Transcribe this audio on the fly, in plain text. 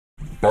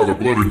By the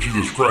blood of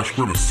Jesus Christ,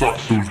 we're gonna suck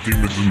those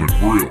demons in the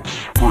grill.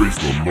 Praise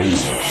the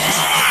Lord.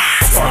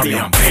 Party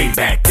on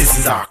payback, this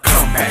is our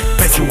comeback.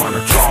 Bet you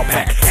wanna draw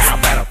back, how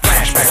about a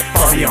flashback?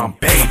 Party on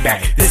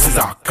payback, this is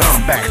our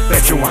comeback.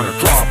 Bet you wanna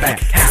draw back,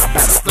 how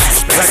about a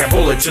flashback? Like a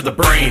bullet to the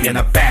brain and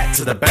a bat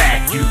to the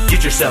back. You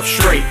get yourself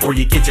straight or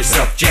you get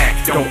yourself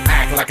jacked. Don't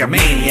act like a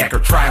maniac or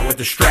try it with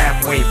the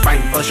strap. We ain't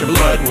fighting flesh and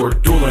blood, we're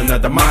dueling the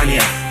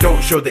demoniac.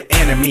 Don't show the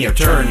enemy or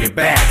turn your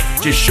back.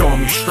 Just show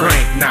them your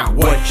strength, not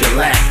what you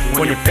lack.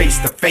 When you're face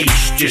to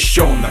face, just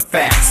show them the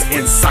facts.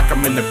 And sock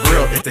them in the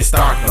grill if they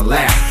start to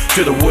laugh.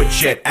 To the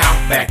woodshed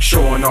outback,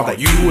 showing all that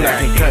you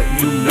lack. And cutting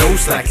you no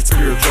slack, it's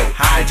spiritual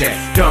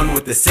hijack. Done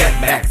with the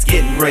setbacks,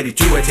 getting ready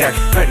to attack.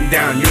 Cutting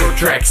down your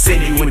tracks,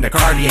 sending you in the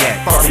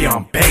cardiac. Party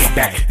on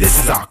payback, this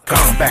is our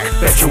comeback.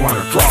 Bet you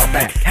wanna draw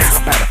back,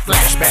 how about a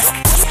flashback?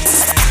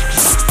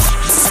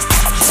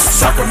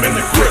 Suck 'em in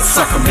the grill,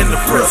 suck 'em in the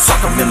grill,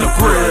 suck 'em in the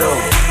grill.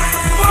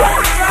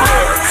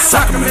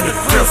 Suck 'em in the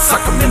grill,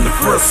 suck 'em in the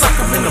grill, suck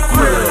 'em in the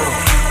grill.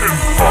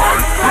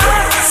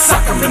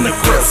 Suck 'em in the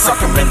grill,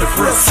 suck 'em in the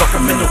grill, suck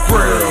 'em in the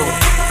grill.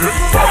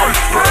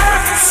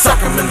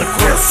 Suck 'em in the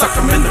grill, suck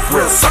 'em in the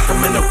grill, suck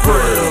 'em in the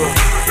grill.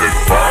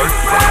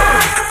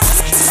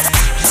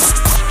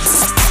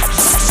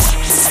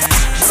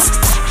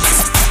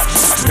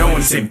 No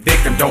one's a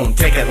victim, don't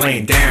take it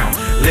laying down.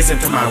 Listen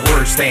to my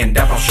words, stand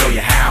up, I'll show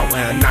you how.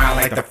 And not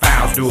like the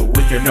fouls, do it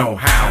with your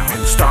know-how.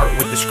 And start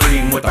with the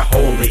scream with a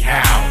holy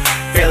howl.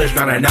 Failure's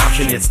not an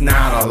option, it's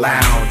not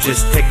allowed.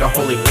 Just take the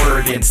holy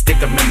word and stick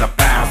them in the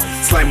bow.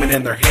 Slam it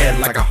in their head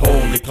like a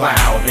holy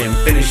plow. And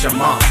finish them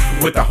off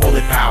with a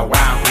holy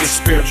powwow. With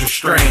spiritual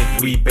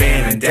strength, we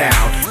ban and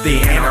down.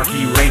 The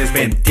anarchy reign has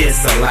been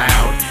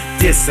disallowed,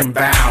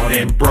 disemboweled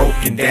and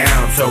broken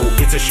down. So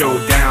it's a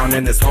showdown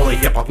in this holy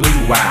hip-hop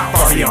luau.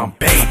 Party on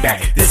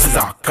payback, this is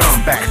our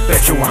comeback.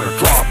 Bet you wanna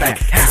draw back,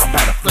 how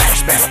about a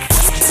flashback?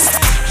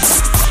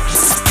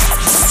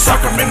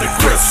 Suck 'em in the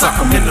grill, suck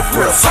 'em in the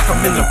grill, suck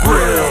 'em in the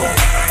grill.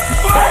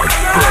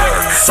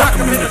 Suck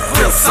 'em in the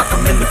grill, suck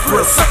 'em in the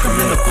grill, suck 'em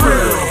in the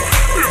grill.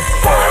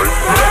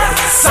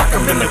 Suck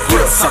 'em in the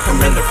grill, suck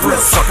 'em in the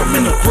grill, suck 'em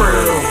in the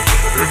grill.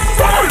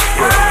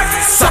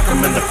 Suck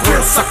 'em in the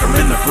grill, suck 'em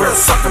in the grill,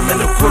 suck 'em in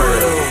the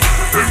grill.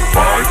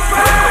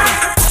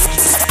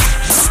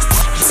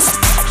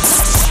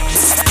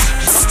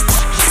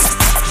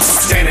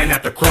 Standing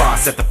at the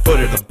cross, at the foot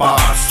of the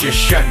boss, just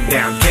shutting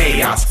down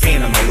chaos,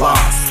 pain and the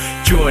loss.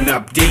 Chewing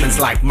up demons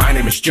like my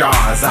name is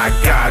Jaws. I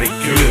got it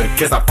good,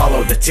 cause I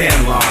followed the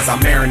 10 laws. I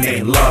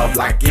marinate love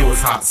like it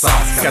was hot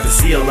sauce. Got the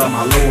seal of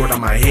my Lord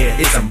on my head,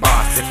 it's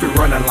embossed. If you're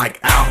running like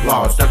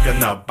outlaws, ducking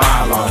the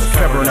bylaws,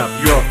 covering up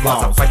your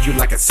flaws, I'll fight you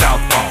like a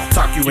southpaw.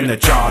 Talk you in the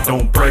jaw,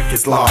 don't break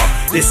his law.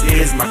 This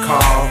is my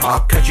call, I'll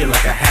cut you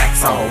like a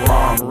hacksaw.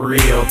 Raw and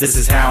real, this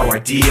is how I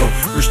deal.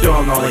 We're still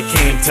on all it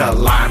came to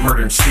lie,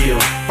 murder and steal.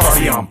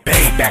 Party on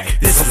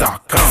payback, this is our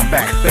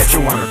comeback. Bet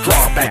you wanna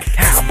draw back,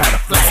 how about a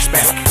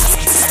flashback?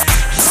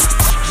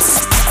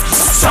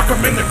 Suck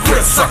 'em in the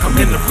grill, suck 'em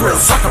in the grill,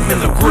 suck 'em in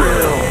the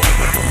grill.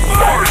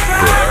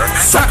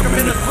 Suck 'em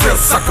in the grill,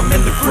 suck 'em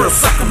in the grill,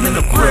 suck 'em in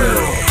the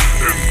grill.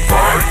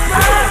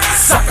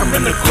 Suck 'em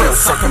in the grill,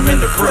 suck 'em in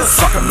the grill,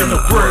 suck 'em in the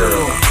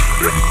grill.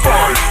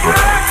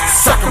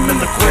 Suck 'em in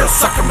the grill,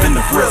 suck 'em in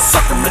the grill,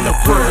 suck 'em in the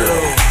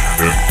grill.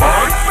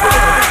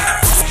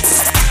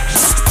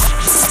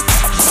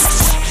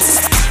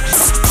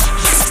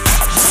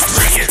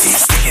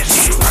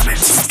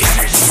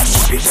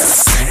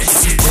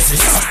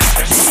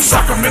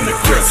 Suck 'em in the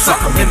grill,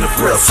 suck 'em in the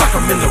grill, suck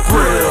 'em in the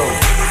grill.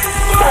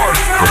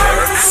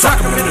 Suck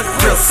 'em in the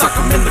grill, suck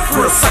 'em in the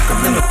grill, suck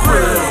 'em in the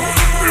grill.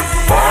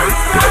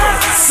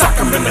 Suck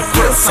 'em in the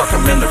grill, suck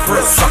 'em in the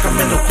grill, suck 'em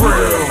in the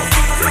grill.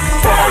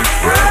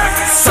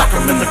 Suck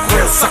 'em in the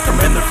grill, suck 'em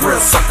in the grill,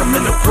 suck 'em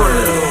in the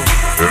grill.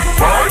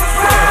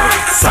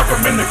 Suck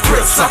 'em in the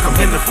grill, suck 'em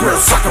in the grill,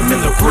 suck 'em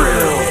in the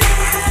grill.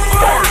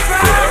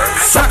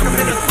 Suck 'em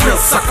in the grill,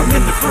 suck 'em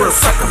in the grill,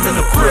 suck 'em in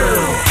the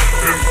grill.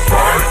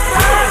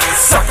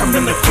 Suck 'em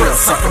in the grill,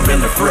 suck 'em in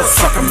the grill,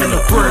 suck 'em in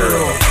the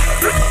grill.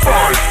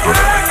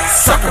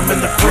 Suck 'em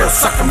in the grill,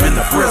 suck 'em in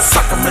the grill,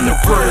 suck 'em in the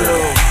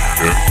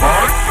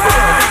grill.